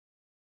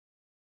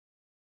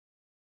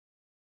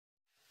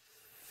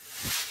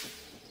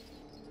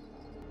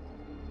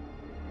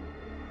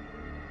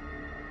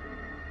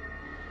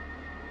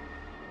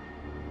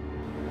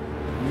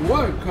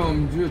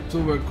morning,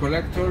 YouTuber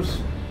collectors.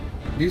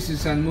 This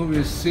is a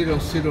movie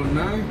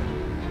 009,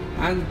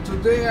 and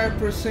today I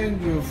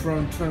present you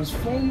from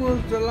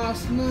Transformers The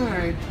Last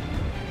Night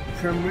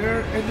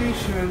Premiere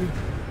Edition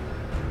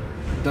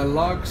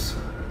Deluxe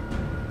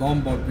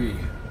Bumblebee.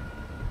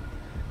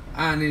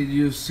 And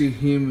you see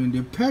him in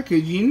the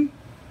packaging,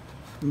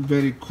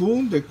 very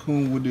cool. They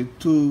come with the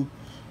two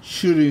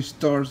shooting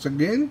stars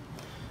again,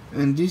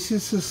 and this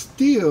is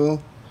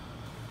still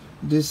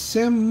the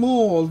same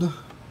mold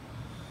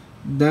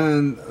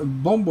than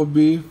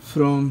Bumblebee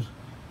from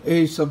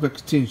Age of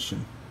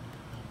Extinction.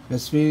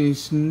 That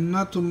means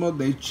not too much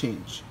they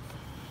change.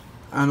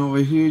 And over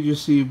here you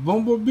see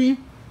Bumblebee,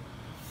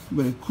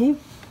 very cool.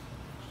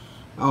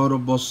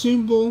 Autobot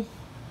symbol,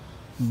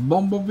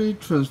 Bumblebee,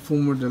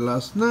 Transformer The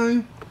Last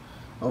Night.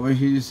 Over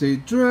here you say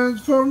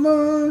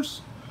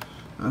Transformers,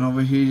 and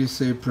over here you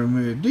say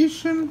Premiere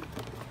Edition.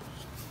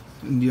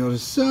 And the other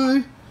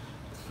side,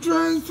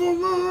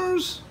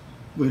 Transformers,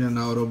 with an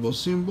Autobot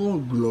symbol,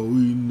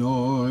 glowing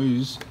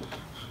nice.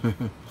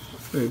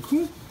 Very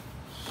cool.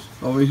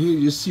 Over here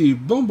you see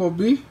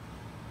Bumblebee,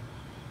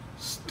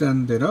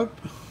 stand it up,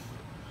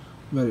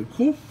 very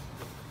cool.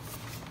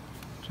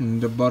 In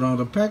the bottom of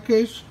the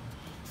package,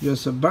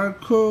 just a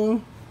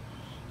barcode,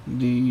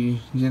 the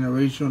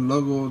generation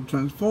logo of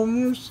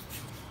Transformers,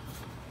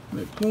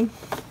 very cool.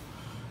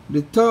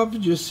 The top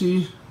you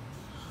see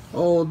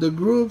all the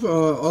group,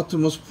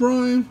 Optimus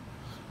Prime,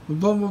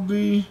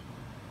 Bumblebee,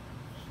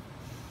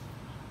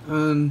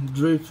 and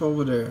Drift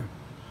over there,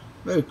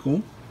 very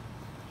cool.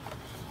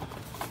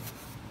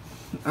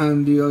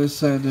 And the other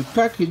side of the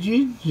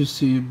packaging you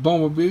see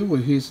Bumblebee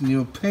with his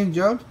new paint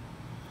job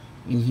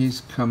in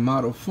his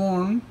Camaro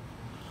form,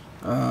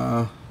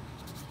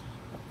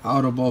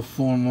 Autobot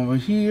form over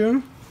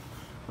here,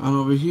 and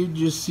over here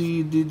you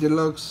see the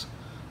Deluxe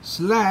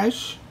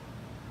Slash,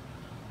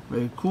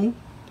 very cool.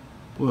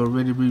 We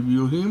already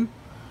reviewed him.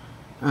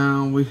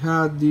 And we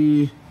had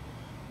the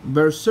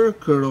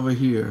Berserker over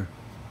here,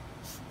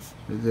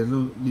 the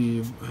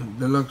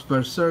Deluxe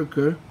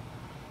Berserker,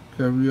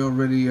 because we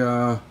already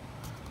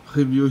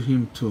reviewed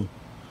him too.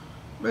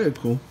 Very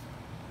cool.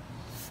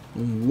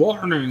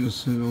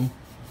 Warnings, you know,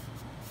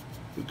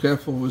 be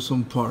careful with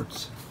some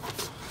parts.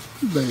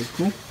 Very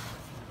cool.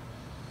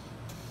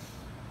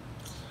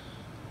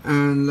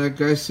 And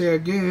like I say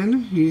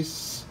again,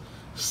 he's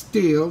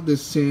still the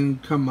same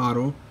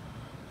Camaro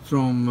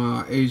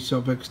from Age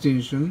of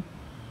Extinction.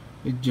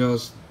 It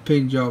just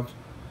paint job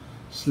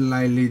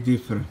slightly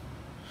different.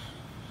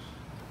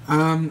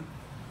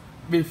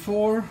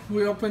 Before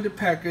we open the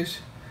package,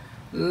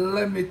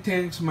 let me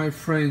thank my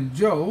friend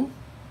Joe,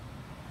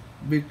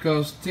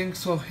 because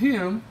thanks to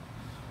him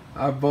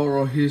I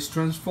borrow his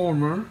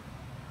Transformer.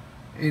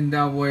 In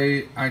that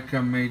way I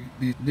can make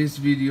this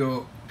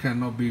video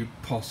cannot be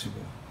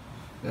possible.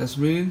 That's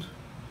mean,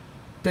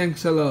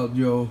 thanks a lot,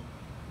 Joe.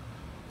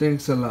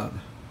 Thanks a lot.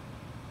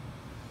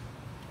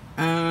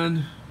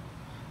 And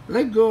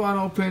let's go and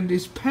open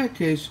this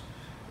package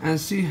and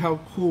see how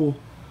cool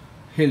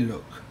he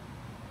look.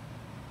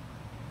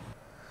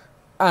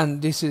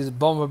 And this is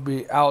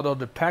Bumblebee out of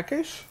the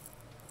package.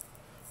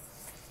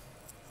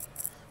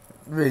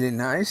 Really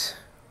nice.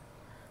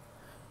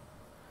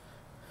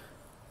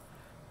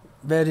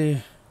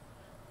 Very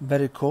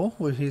cool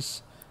with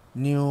his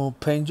new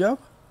paint job.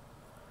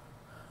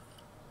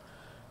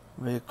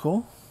 Very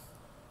cool.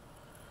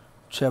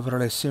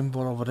 Chevrolet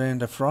symbol over there in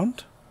the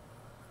front.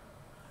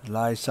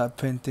 Lights are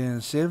painted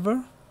in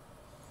silver.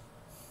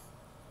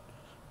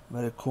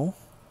 Very cool.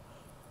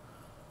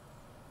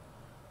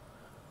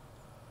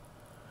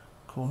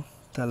 Cool.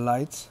 The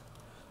lights.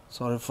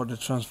 Sorry for the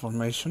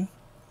transformation.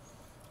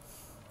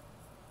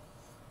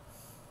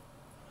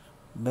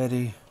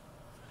 Very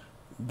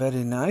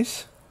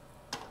nice.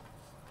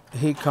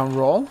 He can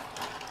roll.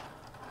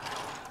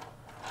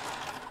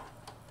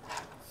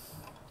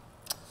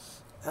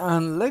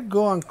 And let's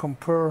go and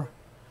compare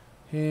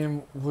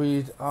him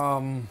with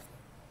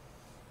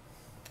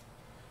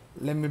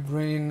let me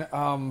bring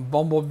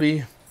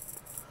Bumblebee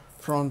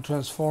from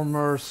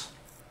Transformers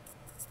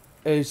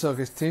Age of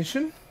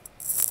Extinction.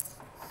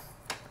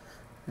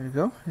 There you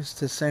go. It's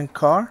the same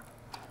car,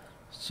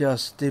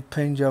 just the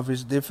paint job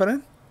is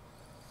different.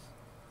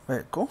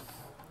 Very cool.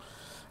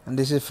 And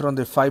this is from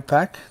the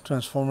 5-pack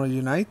Transformer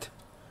Unite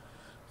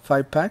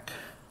 5-pack.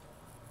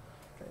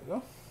 There you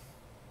go.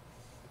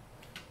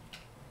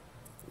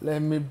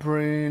 Let me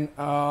bring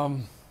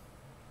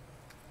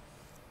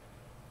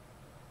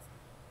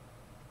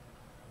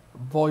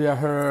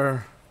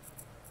Voyager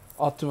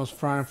Optimus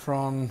Prime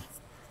from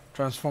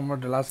Transformer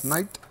The Last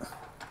Night.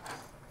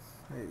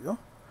 There you go.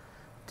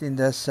 I think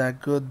that's a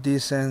good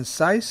decent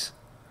size.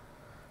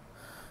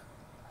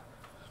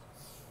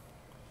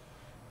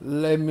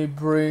 Let me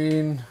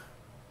bring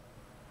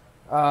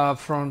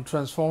from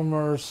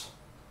Transformers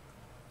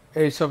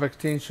Age of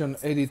Extinction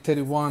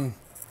 8031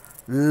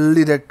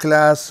 Leader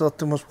Class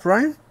Optimus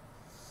Prime.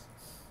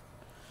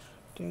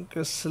 I think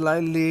it's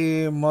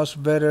slightly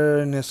much better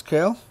in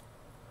scale.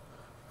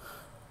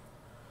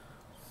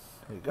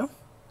 There you go.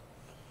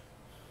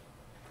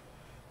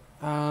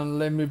 And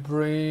let me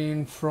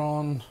bring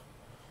from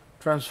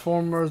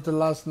Transformers the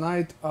Last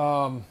Night,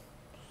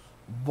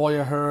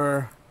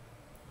 Voyager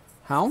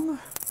Hound.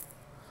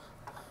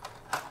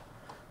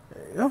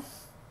 There you go.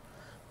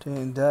 I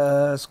think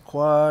that's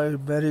quite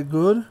very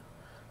good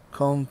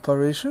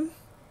comparison.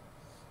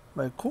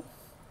 Very cool.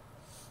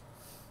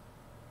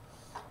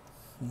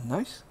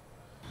 Nice.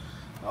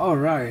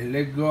 Alright,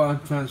 let's go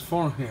and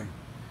transform him.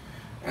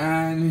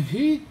 And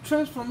his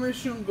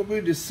transformation will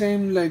be the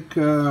same like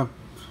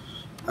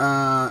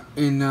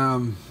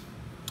in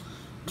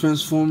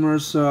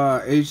Transformers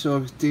Age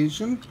of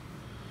Extinction,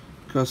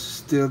 because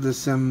still the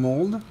same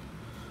mold.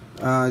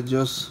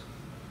 Just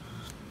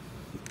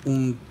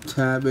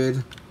untap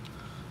it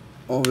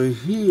over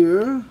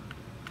here.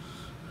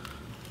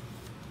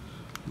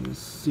 Let's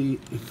see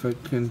if I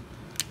can.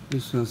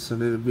 This one's a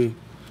little bit.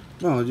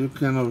 Well, you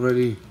can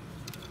already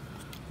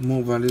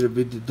move a little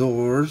bit the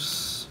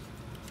doors,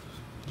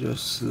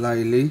 just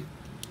slightly.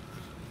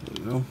 There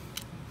you go.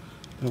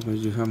 That way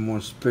you have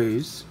more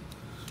space.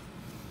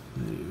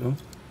 There you go.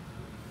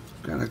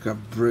 Kind of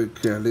got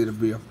break a little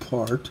bit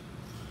apart.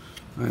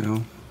 I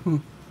know.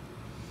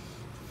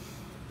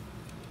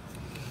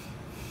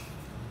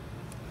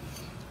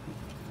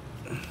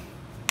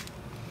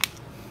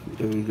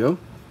 There we go.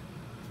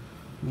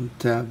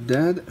 Untap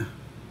that.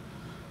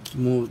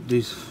 Move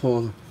this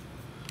whole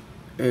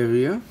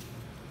area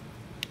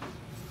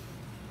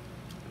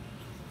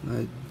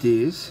like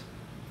this.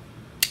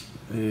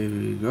 There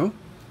we go.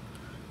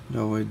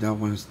 That way that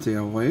one stay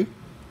away.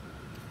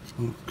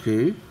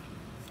 Okay.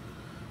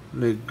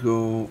 Let's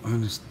go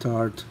and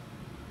start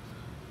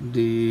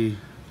the.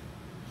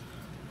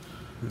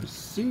 Let's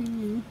see.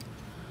 I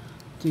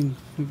think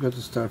we got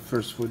to start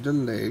first with the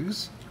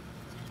legs.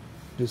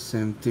 The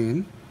same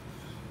thing.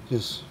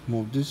 Just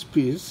move this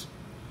piece.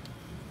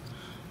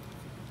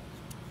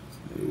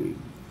 There we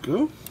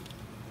go.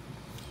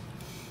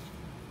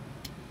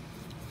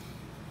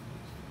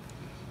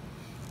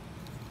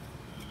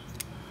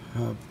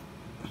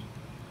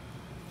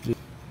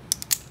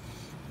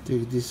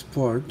 Take this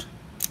part,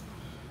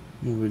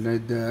 move it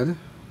like that,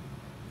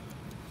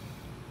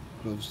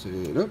 close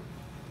it up.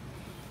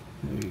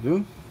 There you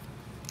go.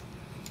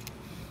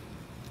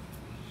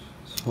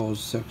 This whole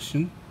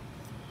section,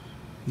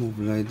 move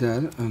like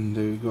that, and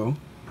there you go.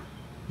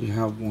 You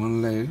have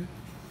one leg.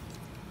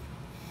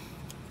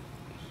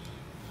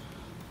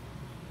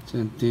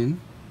 Same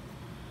thing.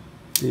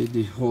 Take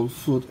the whole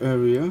foot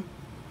area.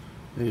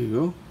 There you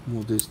go.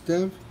 Move the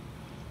step.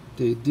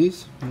 Take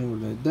this,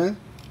 move like that,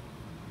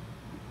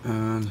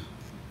 and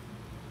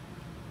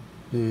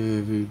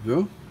there we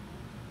go.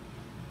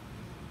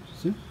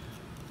 See?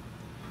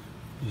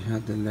 You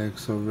have the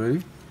legs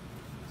already,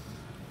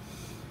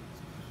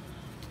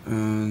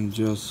 and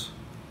just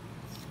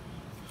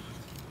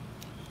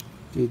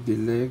take the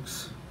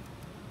legs,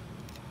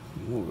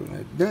 move it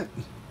like that,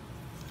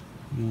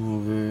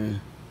 move it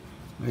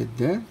like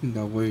that, and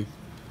that way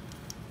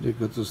they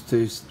got to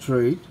stay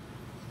straight.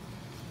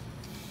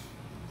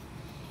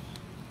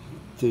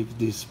 Take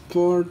this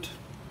part,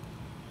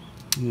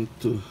 need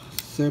to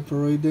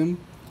separate them.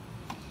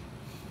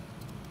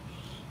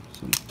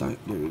 Sometimes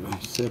there we go,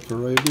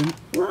 separate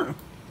them.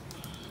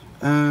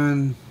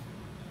 And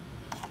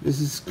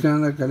this is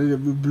kind of like a little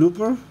bit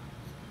blooper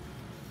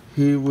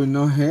here with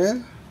no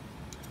head.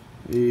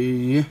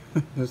 Yeah,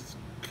 that's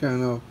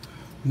kind of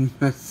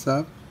messed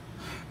up.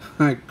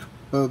 I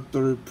got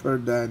to repair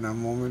that in a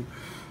moment.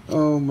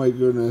 Oh my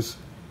goodness.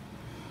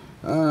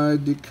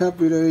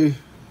 Decapitate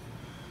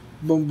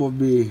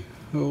Bumblebee.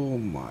 Oh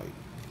my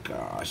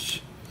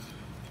gosh.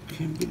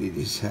 Can't believe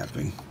this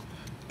happened.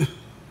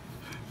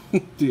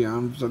 The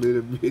arms a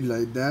little bit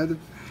like that.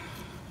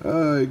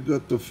 I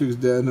got to fix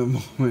that in a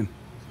moment.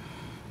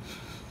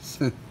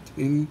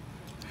 Something.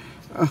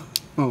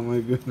 Oh my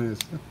goodness.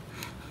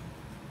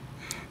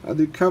 I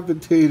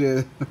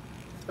decapitated.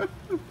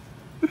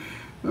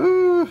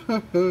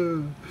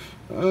 You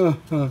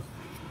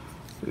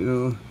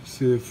know,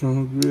 see it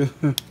from grill.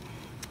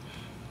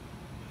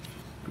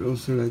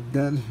 Closer like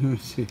that. Let me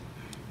see.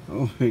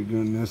 Oh my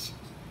goodness.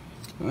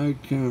 I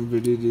can't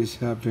believe this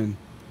happened.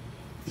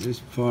 This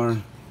part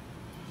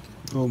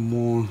go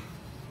more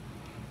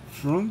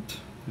front.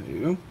 There you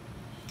go.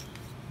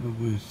 I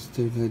will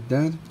stay like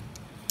that.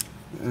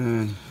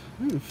 And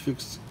let me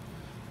fix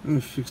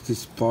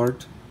this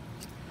part.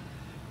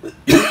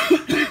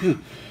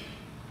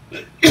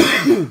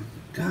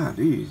 God,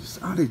 these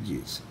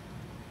allergies.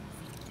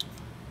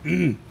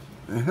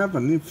 I have a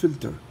new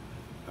filter.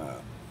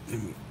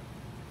 Let me.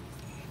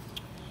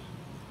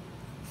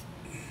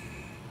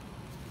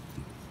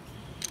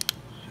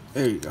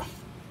 There you go.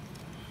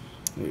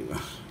 There you go.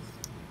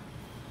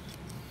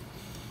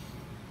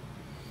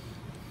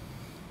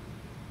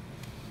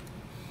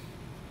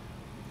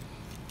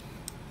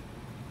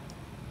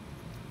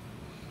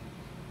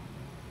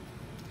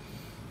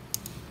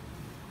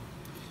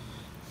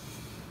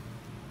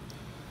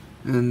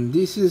 And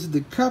this is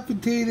the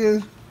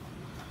decapitated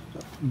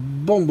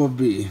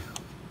Bumblebee.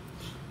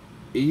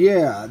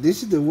 Yeah,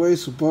 this is the way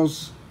it's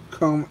supposed to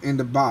come in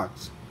the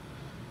box.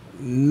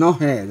 no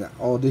head,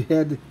 or the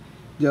head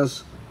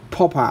just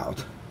pop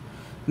out.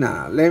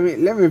 Now let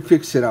me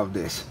fix it up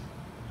this.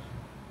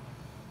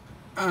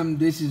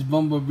 This is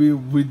Bumblebee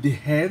with the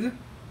head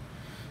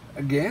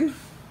again.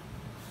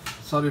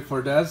 Sorry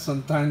for that.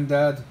 Sometimes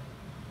that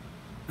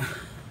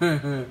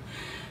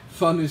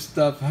funny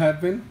stuff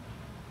happen,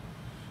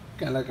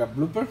 kind of like a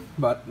blooper,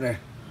 but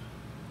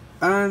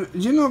and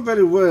you know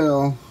very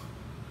well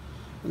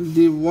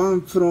the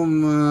one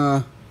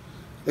from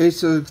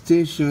Age of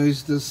Extinction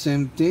is the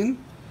same thing.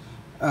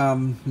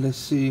 Let's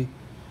see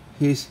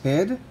his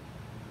head,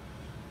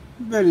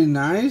 very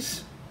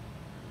nice,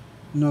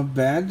 not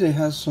bad. They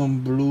have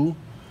some blue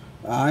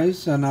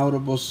eyes, an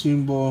audible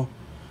symbol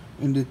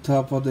in the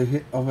top of the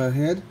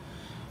head.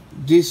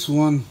 This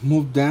one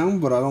moved down,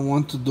 but I don't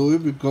want to do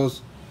it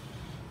because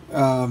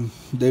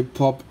they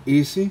pop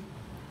easy.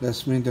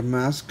 That's mean the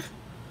mask.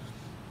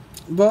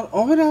 But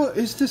overall,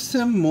 it's the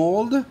same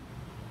mold,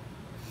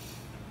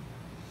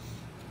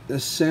 the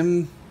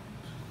same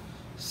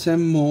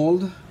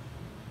mold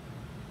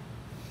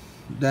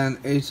than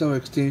Age of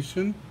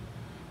Extinction,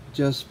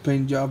 just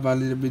paint job a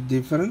little bit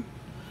different.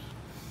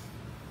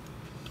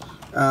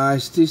 I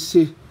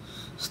still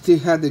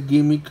had the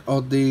gimmick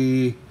of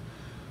the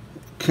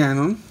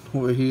cannon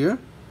over here.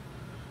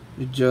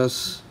 You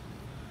just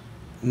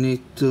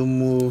need to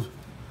move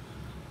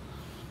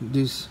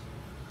this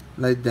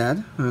like that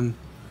and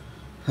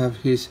have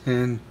his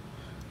hand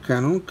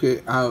cannon.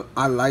 Okay,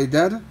 I like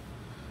that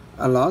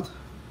a lot.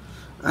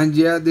 And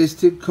yeah, they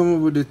still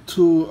come with the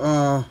two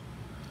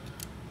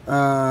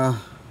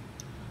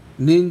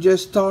ninja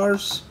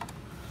stars,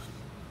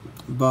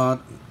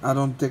 but I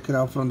don't take it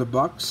out from the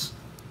box.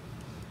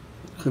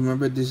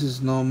 Remember, this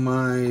is not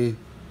my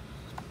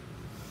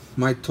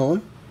toy.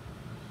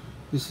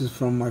 This is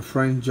from my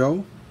friend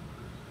Joe,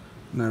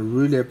 and I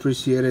really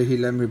appreciate it. He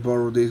let me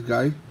borrow this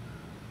guy.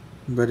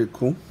 Very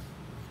cool.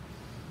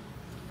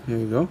 Here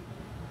you go.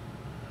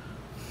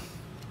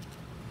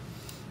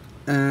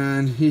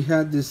 And he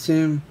had the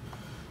same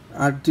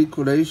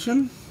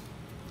articulation.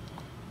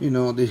 You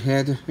know, the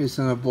head is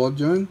on a ball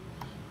joint.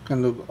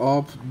 Can look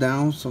up,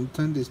 down.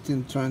 Sometimes this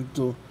thing trying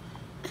to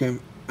come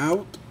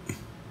out.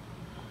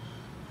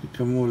 You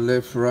can move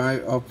left,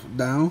 right, up,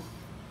 down.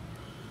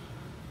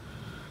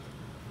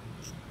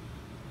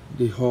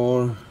 The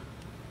whole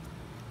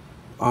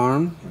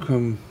arm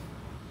can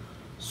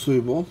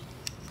swivel.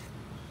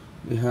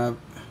 They have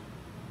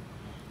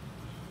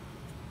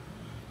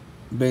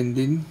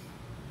bending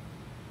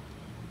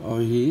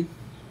over here,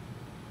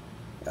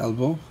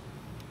 elbow.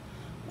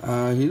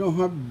 He don't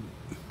have.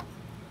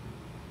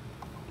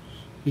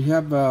 He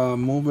have a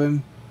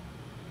moving,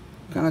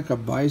 kind of like a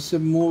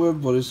bicep mover,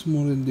 but it's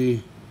more in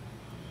the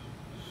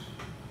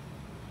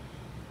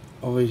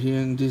over here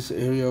in this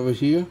area over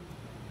here.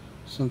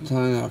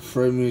 Sometimes I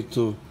afraid me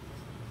to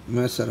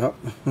mess it up.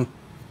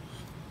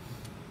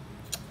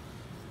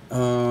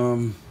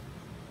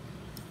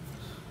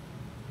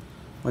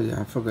 Oh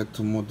yeah, I forgot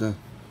to move that.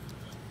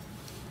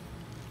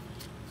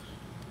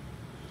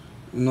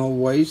 No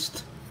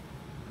waist.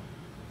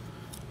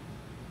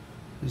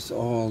 It's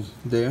all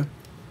there.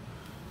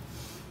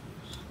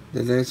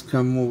 The legs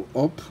can move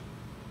up.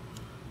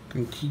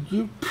 Can kick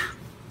you.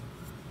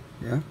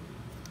 Yeah.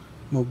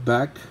 Move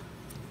back.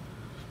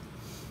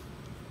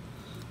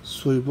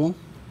 Swivel.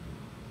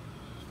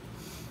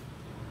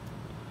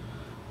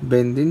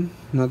 Bending.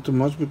 Not too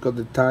much because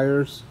the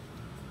tires.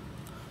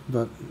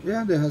 But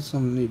yeah, they have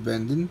some knee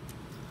bending.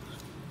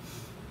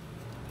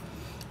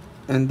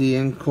 And the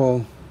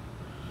ankle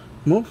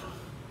move.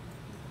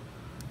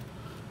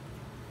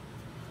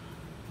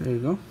 There you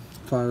go.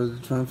 Part of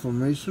the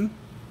transformation.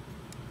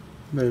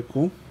 Very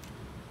cool.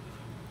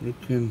 You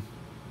can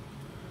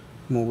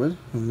move it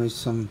and make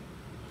some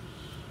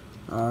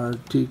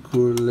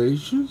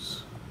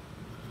articulations.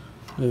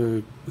 There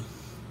we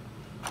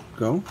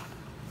go.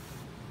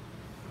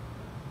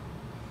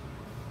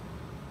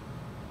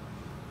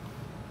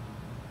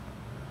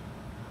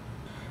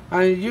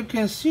 And you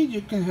can see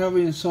you can have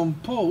in some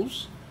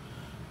pose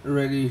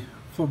ready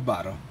for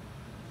battle.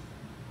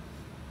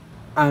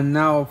 And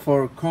now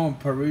for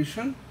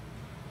comparison,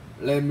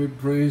 let me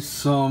bring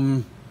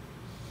some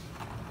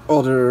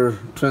other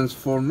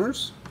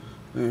Transformers.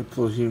 Let me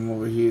put him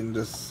over here in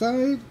the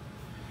side,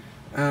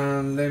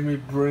 and let me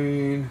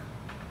bring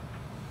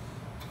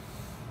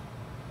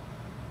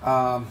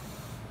the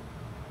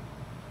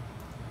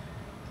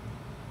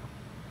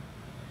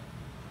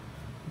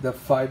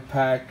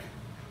 5-pack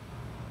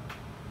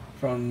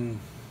from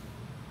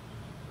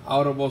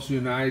Autobots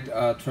Unite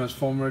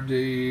Transformer,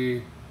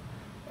 the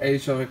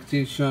Age of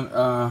Extinction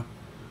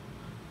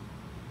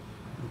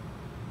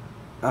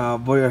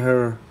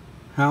Voyager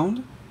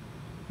Hound,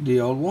 the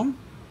old one.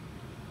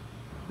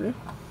 Okay,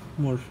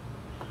 more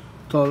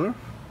taller.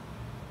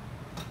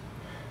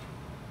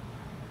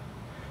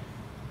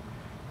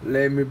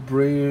 Let me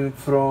bring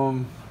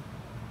from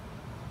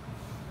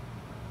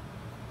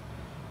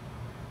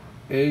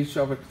Age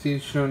of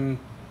Extinction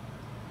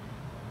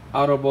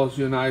Autobots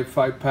Unite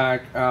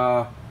 5-pack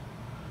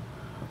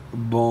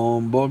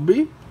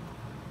Bumblebee.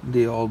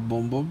 the old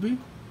Bumblebee.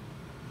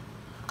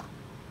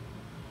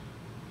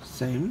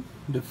 Same,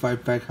 the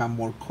 5-pack have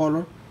more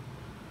color,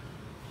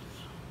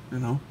 you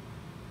know,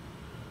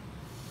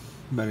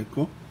 very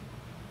cool.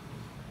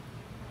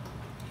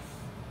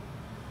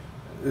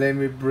 Let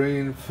me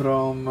bring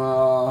from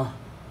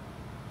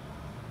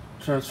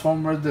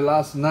Transformers The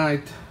Last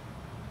Night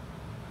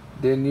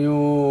the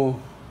new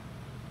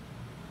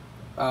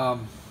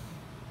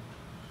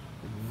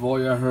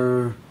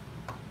Voyager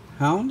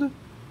Hound. There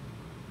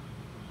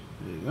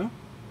you go.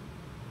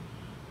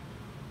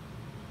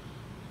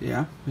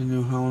 Yeah, the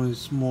new Hound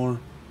is more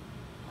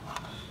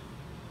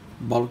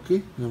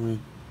bulky. Let me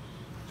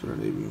try to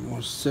be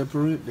more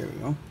separate. There we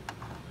go.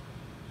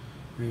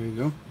 There you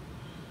go.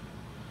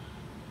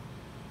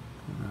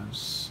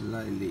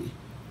 Slightly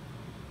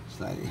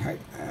high.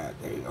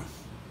 There you go.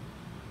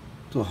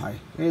 Too high.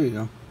 There you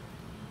go.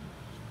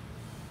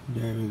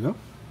 There we go.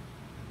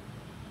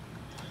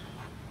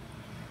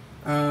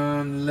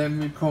 And let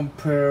me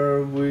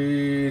compare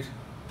with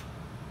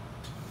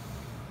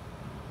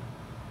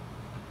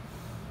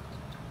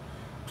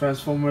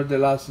Transformers The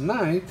Last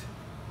Night.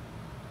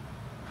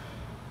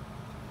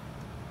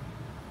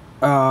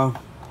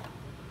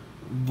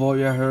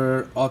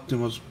 Voyager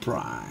Optimus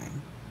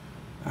Prime.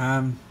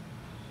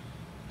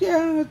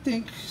 Yeah, I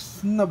think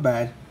it's not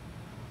bad.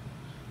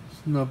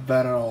 It's not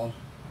bad at all.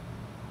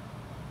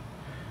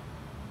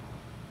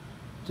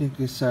 I think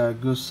it's a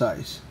good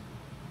size.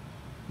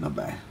 Not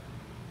bad.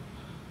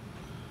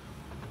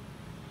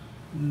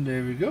 And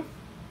there we go.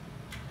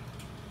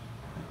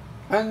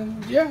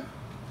 And yeah,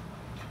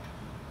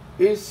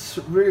 it's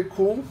really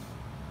cool.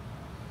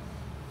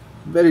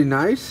 Very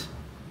nice.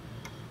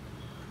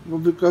 Well,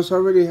 because I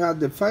already had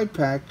the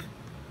 5-pack,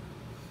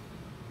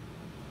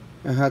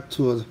 I had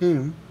 2 of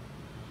him.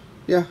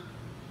 Yeah,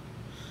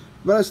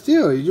 but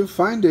still, if you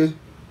find it,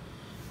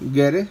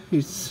 get it.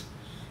 It's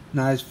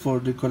nice for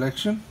the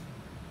collection.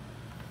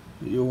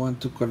 You want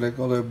to collect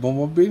other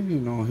Bumblebee, you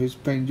know, his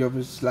paint job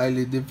is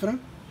slightly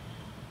different,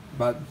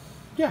 but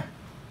yeah.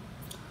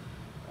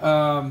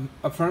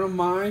 A friend of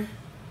mine,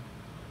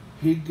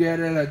 he get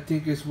it, I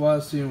think it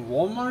was in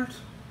Walmart.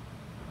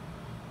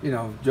 You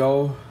know,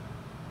 Joe,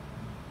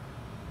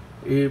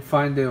 he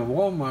find it in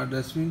Walmart.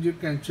 That means you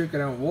can check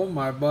it out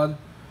Walmart, but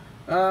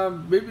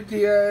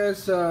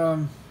BBTS,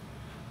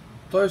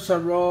 Toys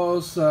R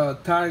Us,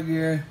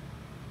 Target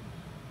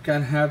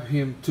can have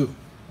him too.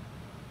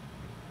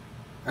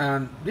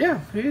 And yeah,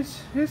 he's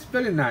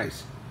very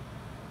nice,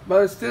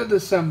 but it's still the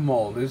same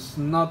mold. It's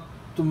not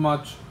too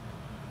much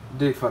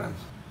different.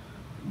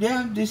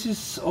 Yeah, this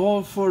is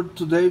all for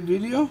today's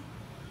video.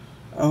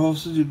 I hope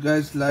you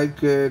guys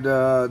liked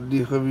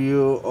the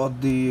review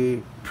of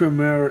the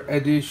premiere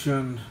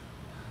edition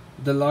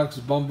Deluxe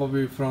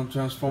Bumblebee from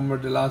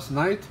Transformers The Last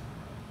Night.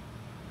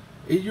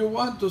 If you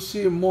want to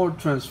see more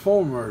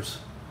Transformers,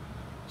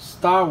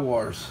 Star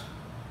Wars,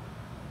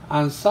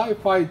 and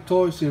sci-fi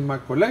toys in my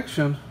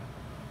collection,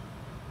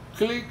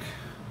 click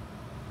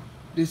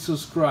the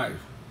subscribe.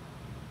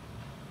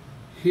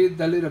 Hit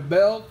the little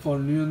bell for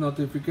new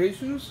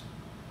notifications,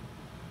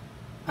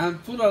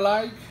 and put a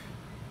like,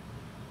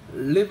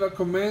 leave a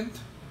comment,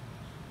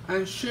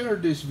 and share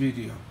this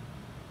video.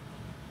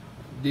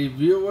 The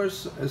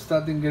viewers are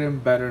starting getting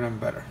better and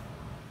better.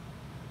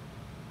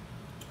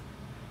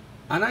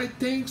 And I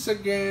thanks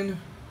again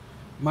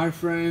my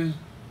friend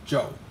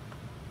Joe.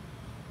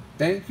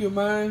 Thank you,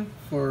 man,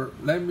 for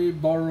letting me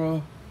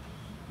borrow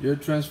your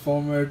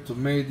Transformer to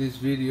make this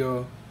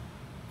video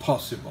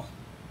possible.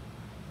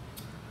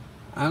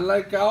 And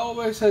like I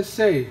always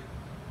say,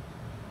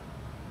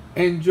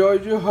 enjoy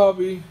your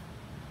hobby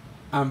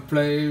and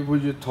play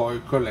with your toy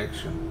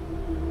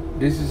collection.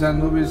 This is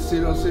Anubis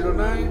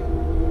 009,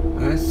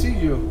 and I see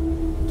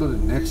you till the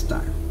next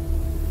time.